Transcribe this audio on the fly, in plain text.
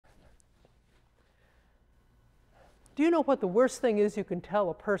Do you know what the worst thing is you can tell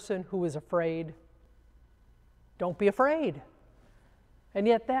a person who is afraid? Don't be afraid. And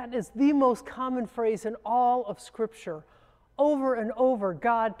yet that is the most common phrase in all of Scripture. Over and over,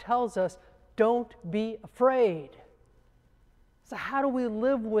 God tells us, don't be afraid. So how do we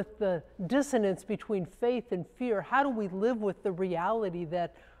live with the dissonance between faith and fear? How do we live with the reality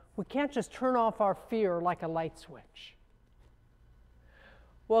that we can't just turn off our fear like a light switch?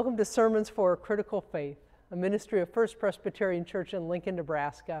 Welcome to Sermons for a Critical Faith, a ministry of First Presbyterian Church in Lincoln,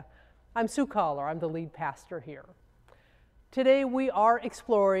 Nebraska. I'm Sue Collar. I'm the lead pastor here. Today we are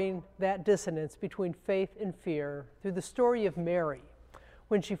exploring that dissonance between faith and fear through the story of Mary,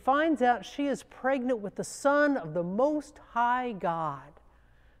 when she finds out she is pregnant with the Son of the Most High God,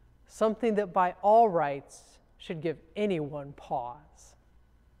 something that by all rights should give anyone pause.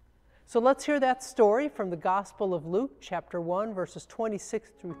 So let's hear that story from the Gospel of Luke, chapter 1, verses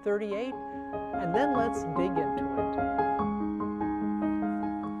 26 through 38, and then let's dig into it.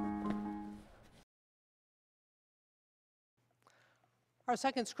 Our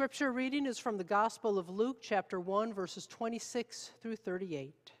second scripture reading is from the Gospel of Luke, chapter 1, verses 26 through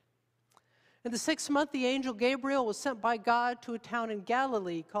 38. In the 6th month, the angel Gabriel was sent by God to a town in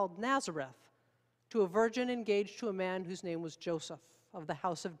Galilee called Nazareth, to a virgin engaged to a man whose name was Joseph, of the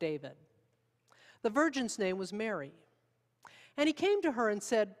house of David. The virgin's name was Mary. And he came to her and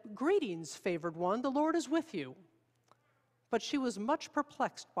said, "Greetings, favored one, the Lord is with you." But she was much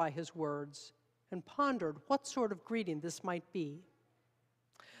perplexed by his words and pondered what sort of greeting this might be.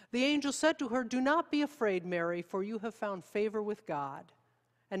 The angel said to her, "Do not be afraid, Mary, for you have found favor with God.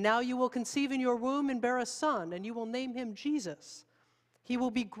 And now you will conceive in your womb and bear a son, and you will name him Jesus. He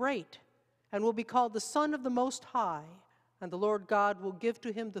will be great and will be called the Son of the Most High, and the Lord God will give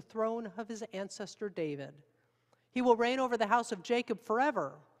to him the throne of his ancestor David. He will reign over the house of Jacob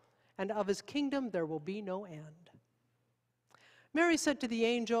forever, and of his kingdom there will be no end." Mary said to the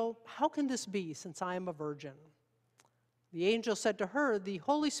angel, "How can this be, since I am a virgin?" The angel said to her, "The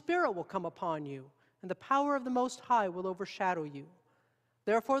Holy Spirit will come upon you, and the power of the Most High will overshadow you.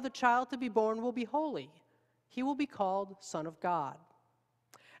 Therefore the child to be born will be holy. He will be called Son of God.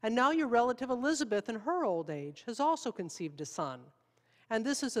 And now your relative Elizabeth, in her old age, has also conceived a son, and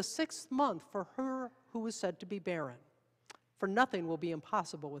this is the 6th month for her who was said to be barren, for nothing will be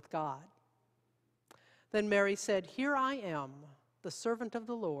impossible with God." Then Mary said, "Here I am, the servant of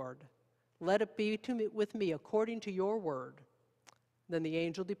the Lord. Let it be with me according to your word." Then the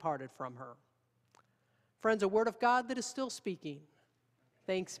angel departed from her. Friends, a word of God that is still speaking.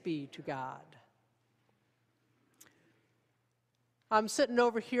 Thanks be to God. I'm sitting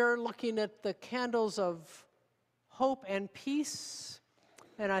over here looking at the candles of hope and peace,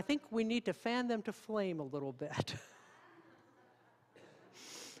 and I think we need to fan them to flame a little bit.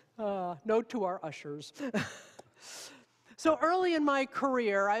 Note to our ushers. So early in my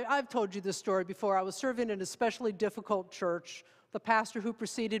career, I've told you this story before, I was serving in an especially difficult church. The pastor who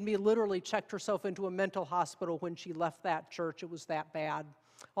preceded me literally checked herself into a mental hospital when she left that church. It was that bad.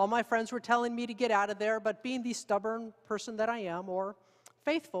 All my friends were telling me to get out of there, but being the stubborn person that I am, or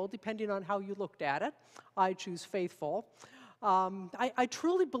faithful, depending on how you looked at it, I choose faithful. I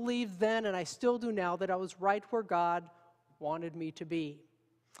truly believed then, and I still do now, that I was right where God wanted me to be.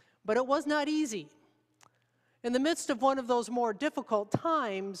 But it was not easy. In the midst of one of those more difficult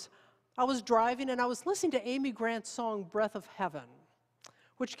times, I was driving and I was listening to Amy Grant's song, "Breath of Heaven,"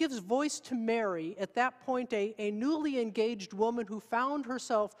 which gives voice to Mary, at that point a newly engaged woman who found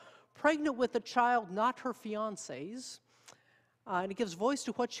herself pregnant with a child not her fiance's, and it gives voice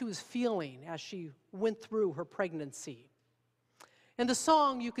to what she was feeling as she went through her pregnancy. In the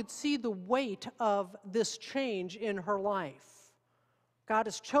song, you could see the weight of this change in her life. God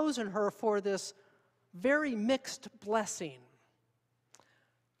has chosen her for this very mixed blessing.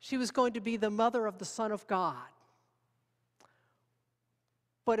 She was going to be the mother of the Son of God.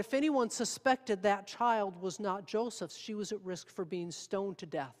 But if anyone suspected that child was not Joseph's, she was at risk for being stoned to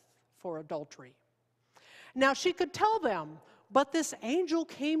death for adultery. Now she could tell them, but this angel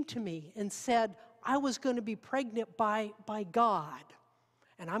came to me and said, I was going to be pregnant by God,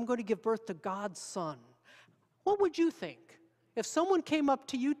 and I'm going to give birth to God's Son. What would you think if someone came up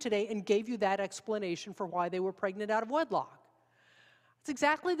to you today and gave you that explanation for why they were pregnant out of wedlock? It's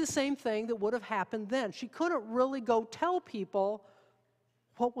exactly the same thing that would have happened then. She couldn't really go tell people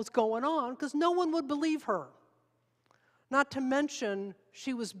what was going on because no one would believe her. Not to mention,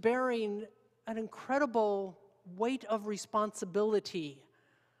 she was bearing an incredible weight of responsibility,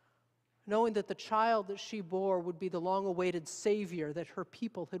 knowing that the child that she bore would be the long-awaited Savior that her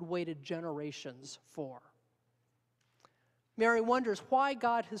people had waited generations for. Mary wonders why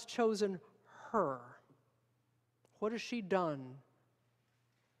God has chosen her. What has she done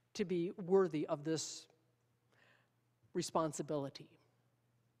to be worthy of this responsibility?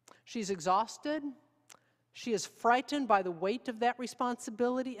 She's exhausted. She is frightened by the weight of that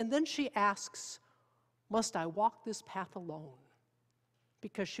responsibility. And then she asks, must I walk this path alone?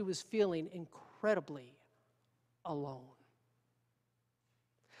 Because she was feeling incredibly alone.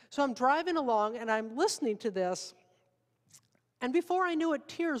 So I'm driving along and I'm listening to this, and before I knew it,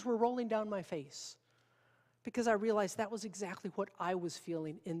 tears were rolling down my face because I realized that was exactly what I was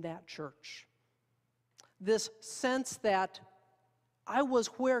feeling in that church. This sense that I was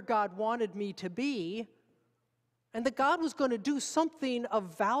where God wanted me to be, and that God was going to do something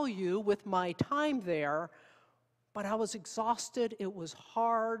of value with my time there, but I was exhausted. It was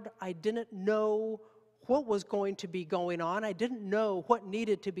hard. I didn't know what was going to be going on. I didn't know what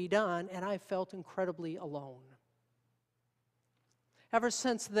needed to be done, and I felt incredibly alone. Ever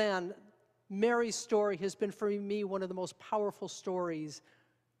since then, Mary's story has been for me one of the most powerful stories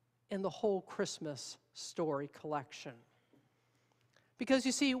in the whole Christmas story collection. Because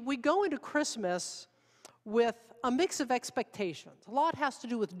you see, we go into Christmas with a mix of expectations. A lot has to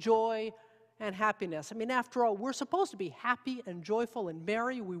do with joy and happiness. I mean, after all, we're supposed to be happy and joyful and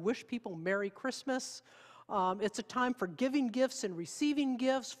merry. We wish people Merry Christmas. It's a time for giving gifts and receiving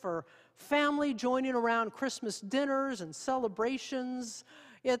gifts, for family joining around Christmas dinners and celebrations.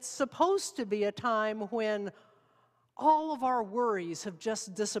 It's supposed to be a time when all of our worries have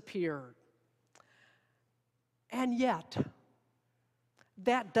just disappeared. And yet,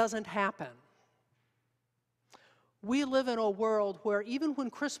 that doesn't happen. We live in a world where even when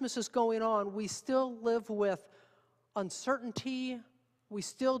Christmas is going on, we still live with uncertainty. We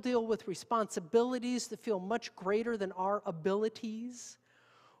still deal with responsibilities that feel much greater than our abilities.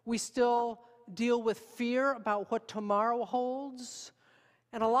 We still deal with fear about what tomorrow holds.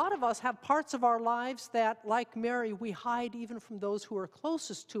 And a lot of us have parts of our lives that, like Mary, we hide even from those who are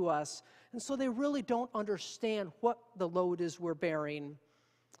closest to us. And so they really don't understand what the load is we're bearing.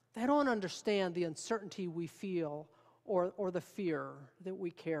 They don't understand the uncertainty we feel or the fear that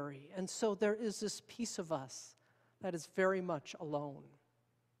we carry. And so there is this piece of us that is very much alone.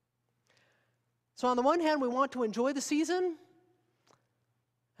 So on the one hand, we want to enjoy the season.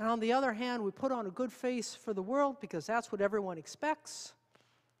 And on the other hand, we put on a good face for the world because that's what everyone expects.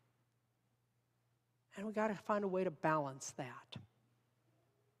 And we got to find a way to balance that.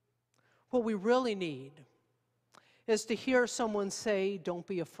 What we really need is to hear someone say, "Don't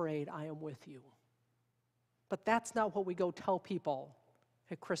be afraid, I am with you." But that's not what we go tell people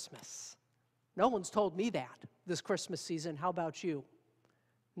at Christmas. No one's told me that this Christmas season. How about you?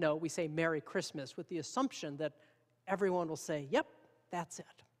 No, we say Merry Christmas with the assumption that everyone will say, "Yep, that's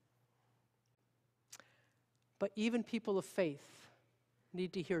it." But even people of faith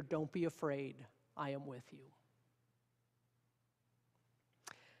need to hear, "Don't be afraid, I am with you."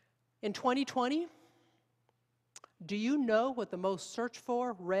 In 2020, do you know what the most searched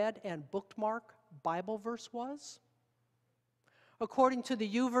for, read, and bookmarked Bible verse was? According to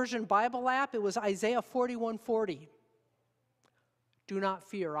the YouVersion Bible app, it was Isaiah 41:40. Do not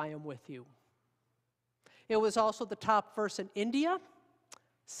fear, I am with you. It was also the top verse in India,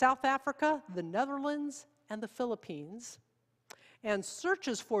 South Africa, the Netherlands, and the Philippines. And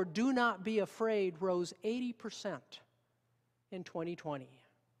searches for do not be afraid rose 80% in 2020.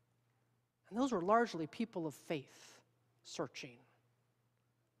 And those were largely people of faith searching.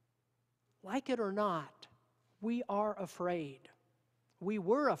 Like it or not, we are afraid. We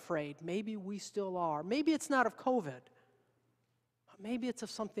were afraid. Maybe we still are. Maybe it's not of COVID, but maybe it's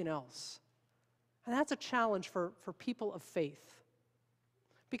of something else. And that's a challenge for people of faith.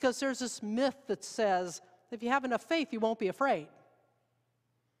 Because there's this myth that says, if you have enough faith, you won't be afraid.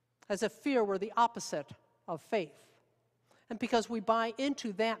 As if fear were the opposite of faith. And because we buy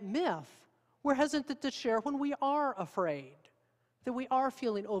into that myth, we're hesitant to share when we are afraid, that we are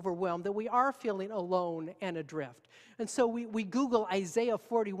feeling overwhelmed, that we are feeling alone and adrift. And so we Google Isaiah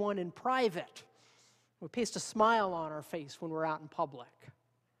 41 in private. We paste a smile on our face when we're out in public.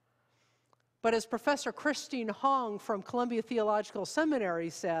 But as Professor Christine Hong from Columbia Theological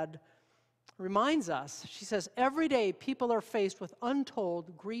Seminary reminds us, she says, every day people are faced with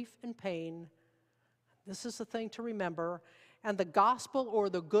untold grief and pain. This is the thing to remember. And the gospel or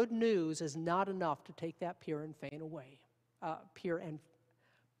the good news is not enough to take that pain and fear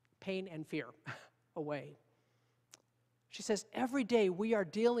away. She says, every day we are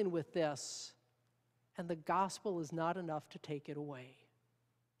dealing with this, and the gospel is not enough to take it away.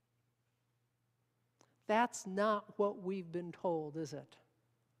 That's not what we've been told, is it?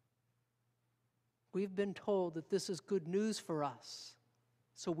 We've been told that this is good news for us,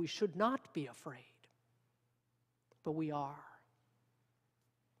 so we should not be afraid. but we are.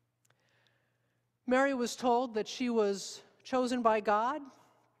 Mary was told that she was chosen by God.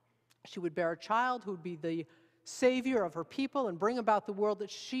 She would bear a child who would be the Savior of her people and bring about the world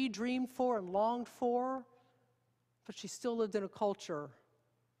that she dreamed for and longed for. But she still lived in a culture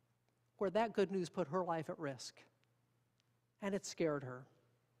where that good news put her life at risk. And it scared her.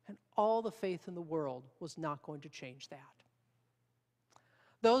 And all the faith in the world was not going to change that.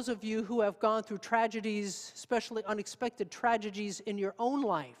 Those of you who have gone through tragedies, especially unexpected tragedies in your own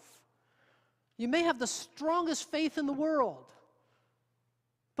life, you may have the strongest faith in the world.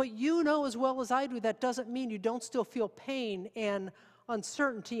 But you know as well as I do that doesn't mean you don't still feel pain and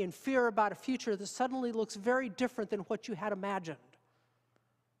uncertainty and fear about a future that suddenly looks very different than what you had imagined.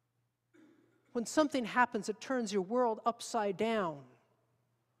 When something happens that turns your world upside down,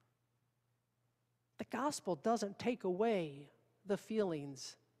 the gospel doesn't take away the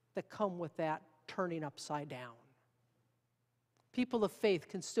feelings that come with that turning upside down. People of faith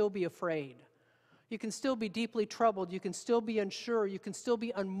can still be afraid. You can still be deeply troubled. You can still be unsure. You can still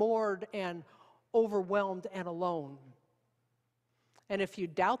be unmoored and overwhelmed and alone. And if you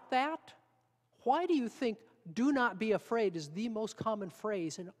doubt that, why do you think "do not be afraid" is the most common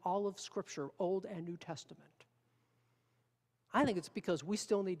phrase in all of Scripture, Old and New Testament? I think it's because we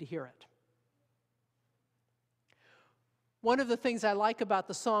still need to hear it. One of the things I like about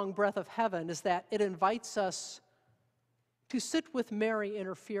the song Breath of Heaven is that it invites us to sit with Mary in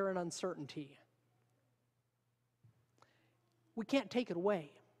her fear and uncertainty. We can't take it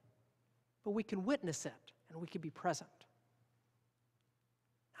away, but we can witness it and we can be present.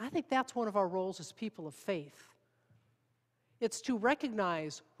 I think that's one of our roles as people of faith. It's to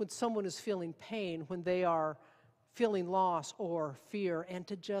recognize when someone is feeling pain, when they are feeling loss or fear, and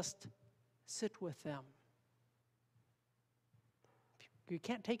to just sit with them. You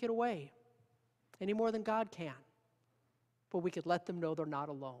can't take it away any more than God can, but we could let them know they're not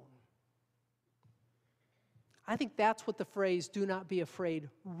alone. I think that's what the phrase "do not be afraid"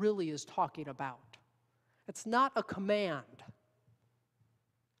 really is talking about. It's not a command.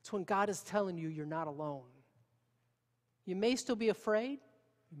 It's when God is telling you you're not alone. You may still be afraid.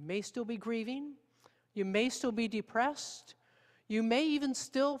 You may still be grieving. You may still be depressed. You may even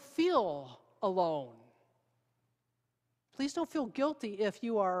still feel alone. Please don't feel guilty if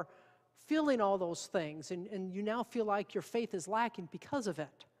you are feeling all those things and you now feel like your faith is lacking because of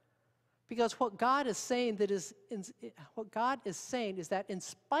it. Because what God is saying is that in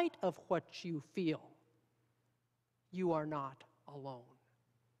spite of what you feel, you are not alone.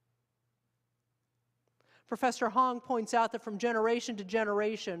 Professor Hong points out that from generation to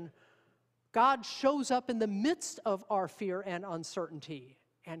generation, God shows up in the midst of our fear and uncertainty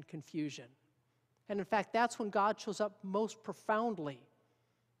and confusion. And in fact, that's when God shows up most profoundly,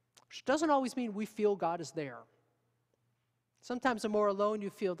 which doesn't always mean we feel God is there. Sometimes the more alone you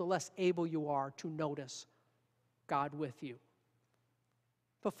feel, the less able you are to notice God with you.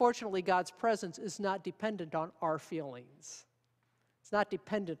 But fortunately, God's presence is not dependent on our feelings. It's not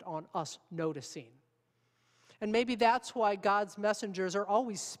dependent on us noticing. And maybe that's why God's messengers are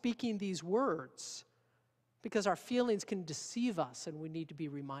always speaking these words, because our feelings can deceive us and we need to be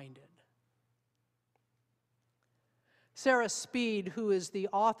reminded. Sarah Speed, who is the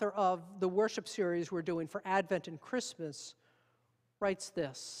author of the worship series we're doing for Advent and Christmas, writes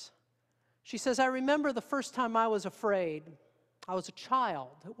this. She says, "I remember the first time I was afraid. I was a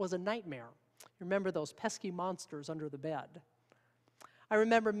child. It was a nightmare. You remember those pesky monsters under the bed. I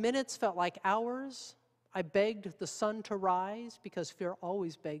remember minutes felt like hours. I begged the sun to rise because fear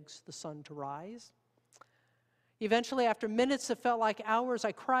always begs the sun to rise. Eventually, after minutes that felt like hours,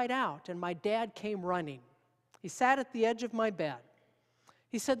 I cried out, and my dad came running. He sat at the edge of my bed.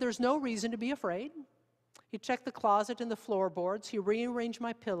 He said, 'There's no reason to be afraid.' He checked the closet and the floorboards. He rearranged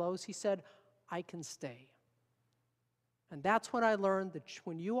my pillows. He said, 'I can stay.' And that's when I learned that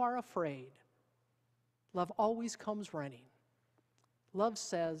when you are afraid, love always comes running. Love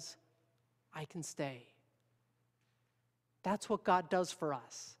says, 'I can stay.' That's what God does for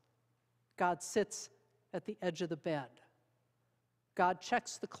us. God sits at the edge of the bed. God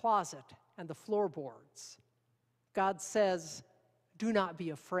checks the closet and the floorboards. God says, 'Do not be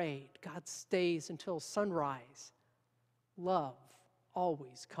afraid.' God stays until sunrise. Love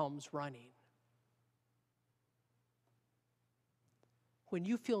always comes running. When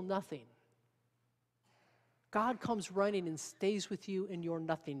you feel nothing, God comes running and stays with you in your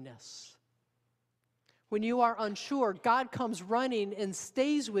nothingness. When you are unsure, God comes running and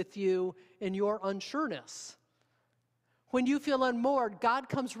stays with you in your unsureness. When you feel unmoored, God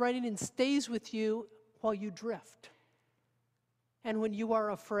comes running and stays with you while you drift. And when you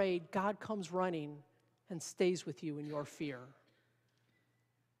are afraid, God comes running and stays with you in your fear.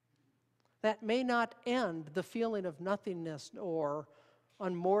 That may not end the feeling of nothingness or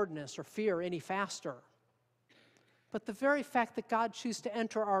unmooredness or fear any faster. But the very fact that God chooses to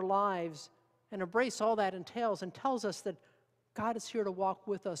enter our lives and embrace all that entails and tells us that God is here to walk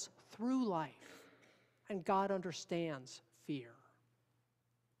with us through life, and God understands fear.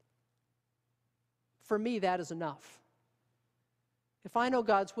 For me, that is enough. If I know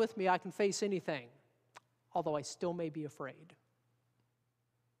God's with me, I can face anything, although I still may be afraid.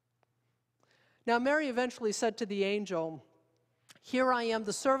 Now, Mary eventually said to the angel, "Here I am,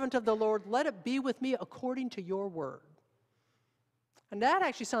 the servant of the Lord. Let it be with me according to your word." And that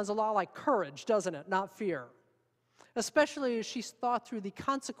actually sounds a lot like courage, doesn't it? Not fear. Especially as she's thought through the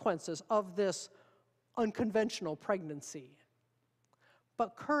consequences of this unconventional pregnancy.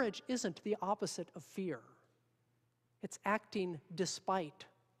 But courage isn't the opposite of fear. It's acting despite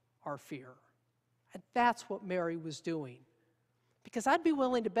our fear. And that's what Mary was doing. Because I'd be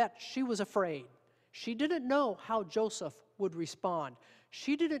willing to bet she was afraid. She didn't know how Joseph would respond.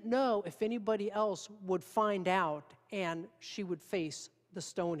 She didn't know if anybody else would find out and she would face the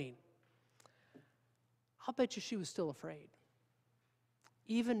stoning. I'll bet you she was still afraid,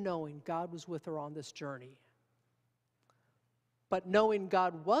 even knowing God was with her on this journey. But knowing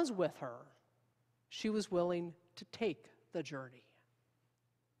God was with her, she was willing to take the journey.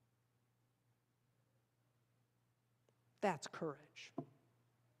 That's courage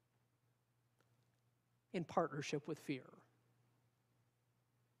in partnership with fear.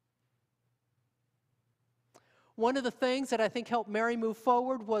 One of the things that I think helped Mary move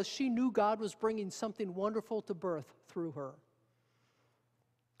forward was she knew God was bringing something wonderful to birth through her.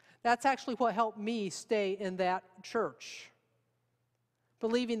 That's actually what helped me stay in that church,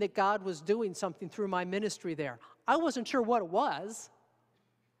 believing that God was doing something through my ministry there. I wasn't sure what it was.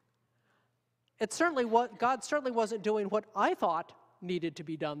 God certainly wasn't doing what I thought needed to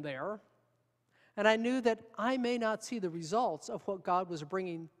be done there. And I knew that I may not see the results of what God was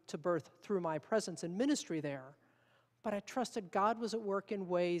bringing to birth through my presence and ministry there. But I trusted God was at work in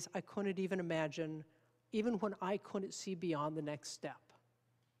ways I couldn't even imagine, even when I couldn't see beyond the next step.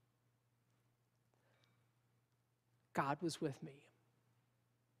 God was with me.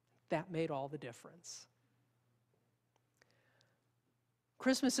 That made all the difference.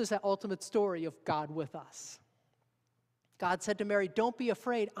 Christmas is that ultimate story of God with us. God said to Mary, "Don't be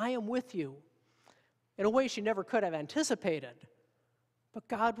afraid, I am with you," in a way she never could have anticipated. But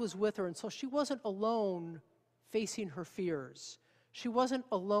God was with her, and so she wasn't alone facing her fears. She wasn't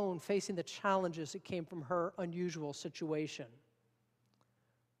alone facing the challenges that came from her unusual situation.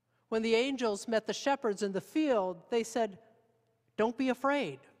 When the angels met the shepherds in the field, they said, "Don't be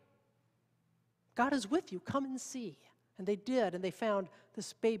afraid. God is with you. Come and see." And they did, and they found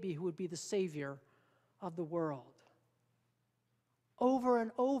this baby who would be the Savior of the world. Over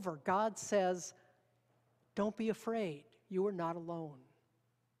and over, God says, "Don't be afraid. You are not alone."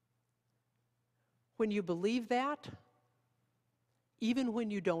 When you believe that, even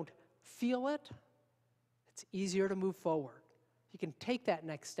when you don't feel it, it's easier to move forward. You can take that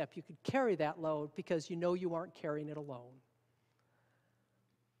next step. You can carry that load because you know you aren't carrying it alone.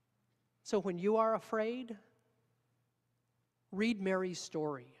 So when you are afraid, read Mary's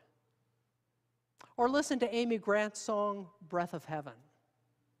story. Or listen to Amy Grant's song, "Breath of Heaven."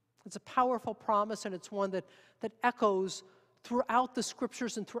 It's a powerful promise, and it's one that echoes throughout the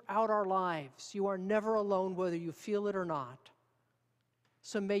scriptures and throughout our lives. You are never alone, whether you feel it or not.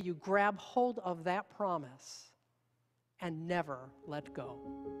 So may you grab hold of that promise and never let go.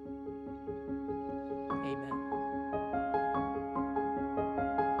 Amen.